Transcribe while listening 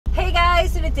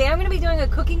guys, so today I'm going to be doing a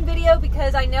cooking video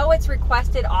because I know it's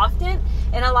requested often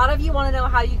and a lot of you want to know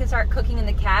how you can start cooking in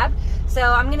the cab. So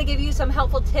I'm going to give you some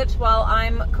helpful tips while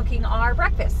I'm cooking our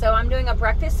breakfast. So I'm doing a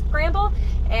breakfast scramble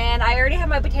and I already have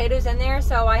my potatoes in there.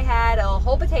 So I had a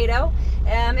whole potato.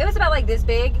 It was about like this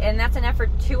big and that's enough for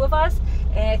 2 of us.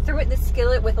 And I threw it in the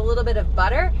skillet with a little bit of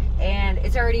butter and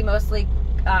it's already mostly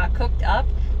cooked up.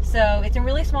 So it's in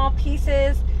really small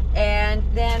pieces. And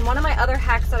then one of my other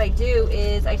hacks that I do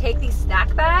is I take these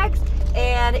snack bags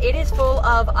and it is full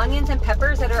of onions and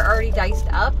peppers that are already diced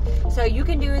up. So you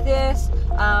can do this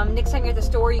next time you're at the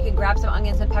store. You can grab some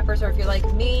onions and peppers, or if you're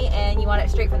like me and you want it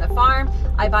straight from the farm,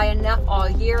 I buy enough all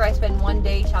year. I spend one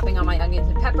day chopping on my onions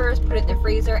and peppers, put it in the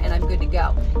freezer, and I'm good to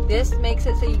go. This makes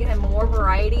it so you can have more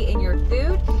variety in your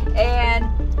food and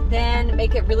then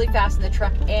make it really fast in the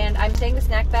truck. And I'm saying the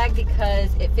snack bag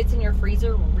because it fits in your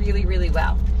freezer really, really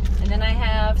well. And then I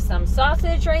have some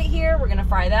sausage right here. We're gonna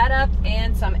fry that up,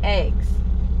 and some eggs.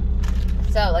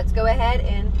 So let's go ahead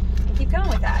and keep going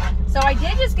with that. So I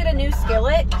did just get a new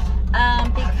skillet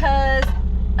because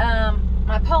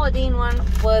my Paula Deen one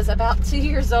was about 2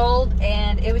 years old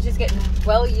and it was just getting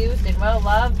well used and well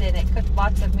loved and it cooked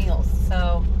lots of meals.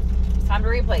 So it's time to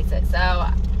replace it. So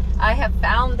I have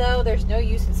found though there's no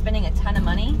use in spending a ton of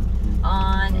money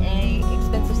on a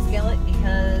expensive skillet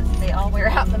because they all wear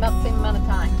out in about the same amount of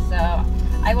time. So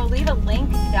I will leave a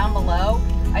link down below.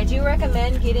 I do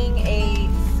recommend getting a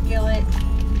skillet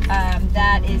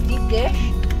that is deep dish,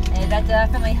 and that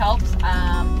definitely helps.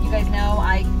 You guys know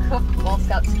I cook while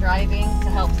Scout's driving to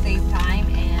help save time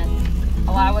and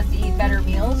allow us to eat better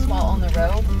meals while on the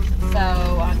road.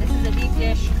 So this is a deep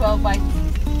dish 12 by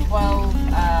 12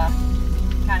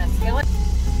 kind of skillet.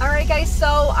 Alright guys,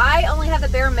 so I only have the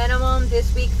bare minimum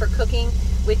this week for cooking,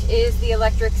 which is the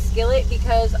electric skillet,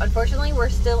 because unfortunately we're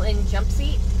still in jump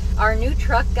seat. Our new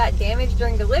truck got damaged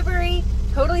during delivery.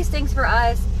 Totally stinks for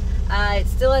us.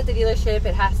 It's still at the dealership.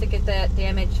 It has to get the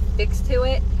damage fixed to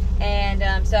it.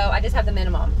 And so I just have the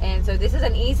minimum. And so this is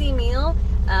an easy meal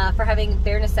for having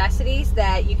bare necessities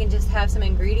that you can just have some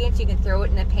ingredients. You can throw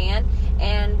it in a pan.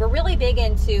 And we're really big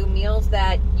into meals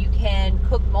that you can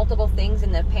cook multiple things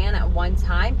in the pan at one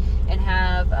time and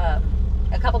have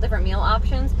a couple different meal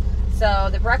options. So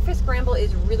the breakfast scramble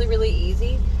is really, really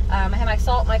easy. I have my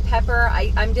salt, my pepper.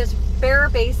 I'm just bare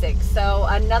basics. So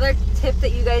another tip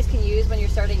that you guys can use when you're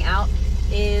starting out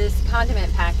is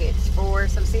condiment packets for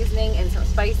some seasoning and some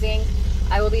spicing.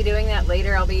 I will be doing that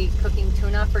later. I'll be cooking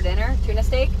tuna for dinner, tuna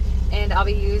steak, and I'll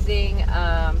be using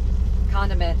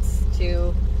condiments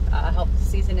to help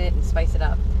season it and spice it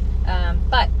up.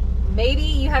 But maybe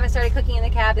you haven't started cooking in the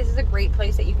cab. This is a great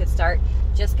place that you could start.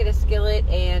 Just get a skillet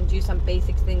and do some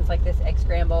basic things like this egg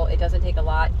scramble. It doesn't take a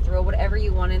lot. Throw whatever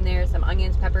you want in there, some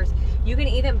onions, peppers. You can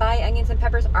even buy onions and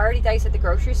peppers already diced at the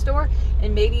grocery store,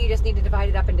 and maybe you just need to divide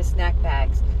it up into snack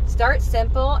bags. Start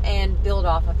simple and build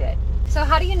off of it. So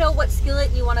how do you know what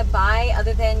skillet you want to buy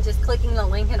other than just clicking the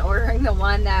link and ordering the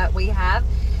one that we have?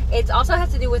 It also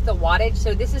has to do with the wattage.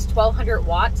 So this is 1200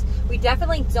 watts. We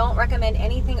definitely don't recommend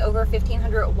anything over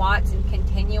 1500 watts in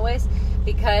continuous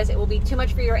because it will be too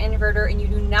much for your inverter and you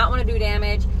do not want to do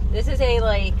damage. This is a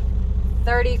like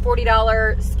 $30,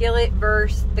 $40 skillet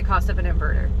versus the cost of an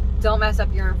inverter. Don't mess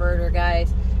up your inverter,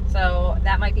 guys. So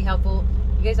that might be helpful.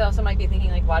 You guys also might be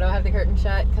thinking like, why do I have the curtain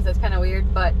shut? Because it's kind of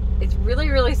weird, but it's really,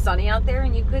 really sunny out there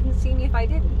and you couldn't see me if I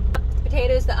didn't. The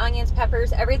potatoes, the onions,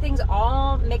 peppers, everything's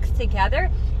all mixed together,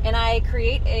 and I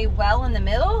create a well in the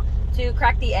middle to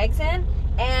crack the eggs in.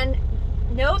 And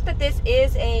note that this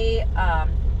is a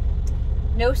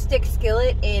no stick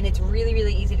skillet and it's really,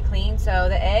 really easy to clean. So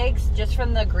the eggs, just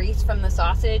from the grease from the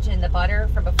sausage and the butter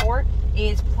from before,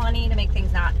 is plenty to make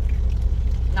things not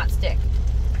stick.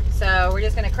 So we're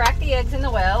just gonna crack the eggs in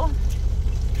the well.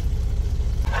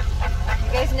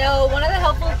 You guys know one of the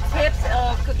helpful tips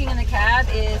of cooking in the cab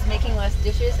is making less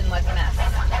dishes and less mess.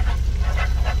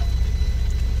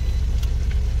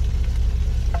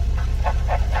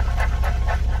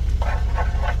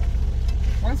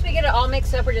 Once we get it all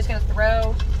mixed up, we're just gonna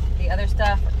throw the other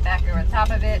stuff back over the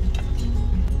top of it.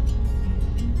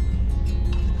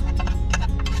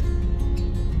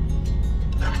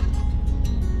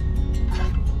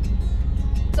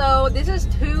 So this is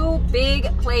 2 big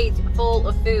plates full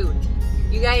of food.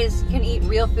 You guys can eat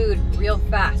real food real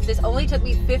fast. This only took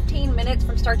me 15 minutes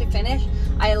from start to finish.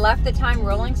 I left the time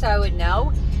rolling so I would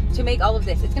know to make all of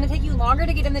this. It's gonna take you longer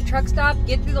to get in the truck stop,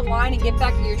 get through the line, and get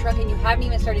back to your truck, and you haven't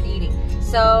even started eating.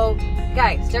 So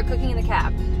guys, start cooking in the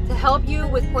cab. To help you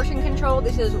with portion control,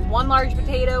 this is 1 large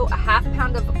potato, a half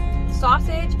pound of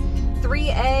sausage, 3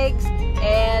 eggs,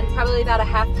 and probably about a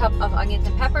half cup of onions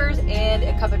and peppers, and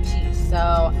a cup of cheese.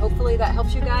 So hopefully that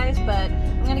helps you guys, but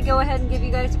I'm gonna go ahead and give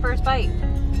you guys the first bite.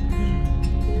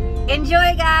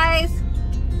 Enjoy, guys!